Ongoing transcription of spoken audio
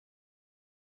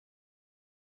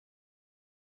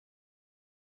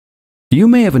You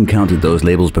may have encountered those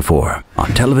labels before,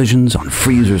 on televisions, on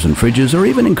freezers and fridges, or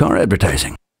even in car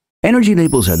advertising. Energy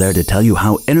labels are there to tell you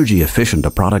how energy efficient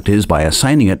a product is by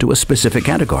assigning it to a specific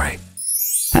category.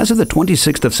 As of the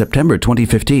 26th of September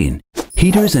 2015,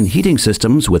 heaters and heating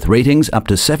systems with ratings up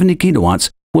to 70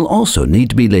 kilowatts will also need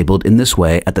to be labeled in this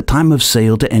way at the time of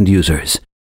sale to end users.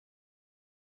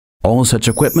 All such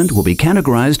equipment will be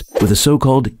categorized with a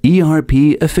so-called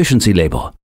ErP efficiency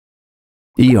label.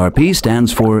 ErP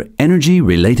stands for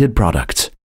Energy-Related Products.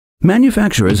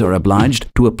 Manufacturers are obliged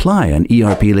to apply an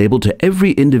ErP label to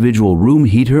every individual room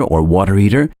heater or water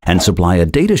heater and supply a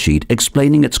data sheet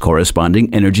explaining its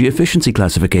corresponding energy efficiency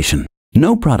classification.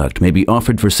 No product may be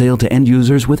offered for sale to end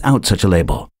users without such a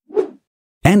label.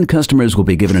 End customers will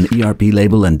be given an ErP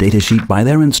label and data sheet by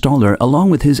their installer along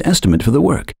with his estimate for the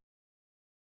work.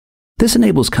 This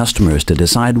enables customers to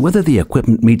decide whether the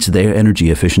equipment meets their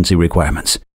energy efficiency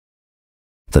requirements.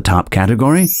 The top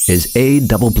category is A++,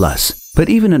 but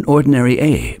even an ordinary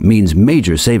A means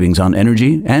major savings on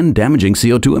energy and damaging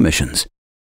CO2 emissions.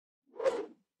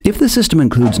 If the system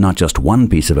includes not just one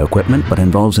piece of equipment but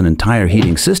involves an entire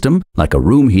heating system, like a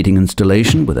room heating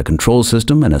installation with a control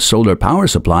system and a solar power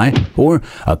supply, or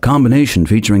a combination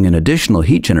featuring an additional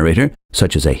heat generator,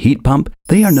 such as a heat pump,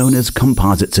 they are known as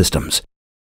composite systems.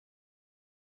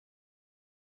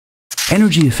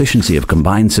 Energy efficiency of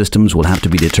combined systems will have to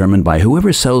be determined by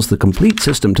whoever sells the complete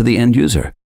system to the end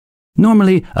user,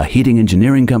 normally a heating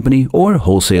engineering company or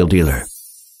wholesale dealer.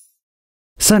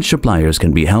 Such suppliers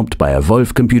can be helped by a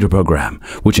Wolf computer program,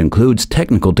 which includes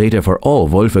technical data for all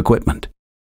Wolf equipment.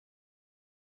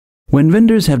 When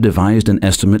vendors have devised an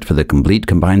estimate for the complete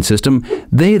combined system,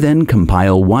 they then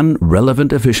compile one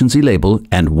relevant efficiency label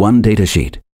and one data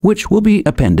sheet, which will be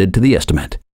appended to the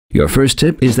estimate. Your first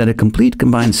tip is that a complete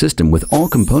combined system with all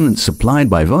components supplied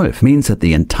by Wolf means that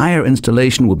the entire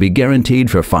installation will be guaranteed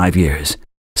for 5 years.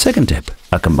 Second tip,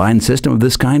 a combined system of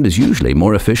this kind is usually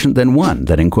more efficient than one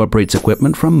that incorporates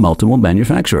equipment from multiple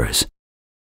manufacturers.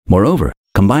 Moreover,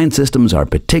 combined systems are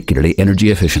particularly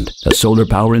energy efficient. A solar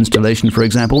power installation, for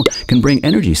example, can bring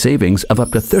energy savings of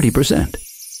up to 30%.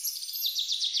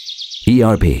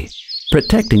 ErP,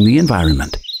 protecting the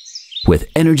environment with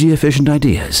energy efficient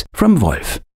ideas from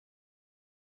Wolf.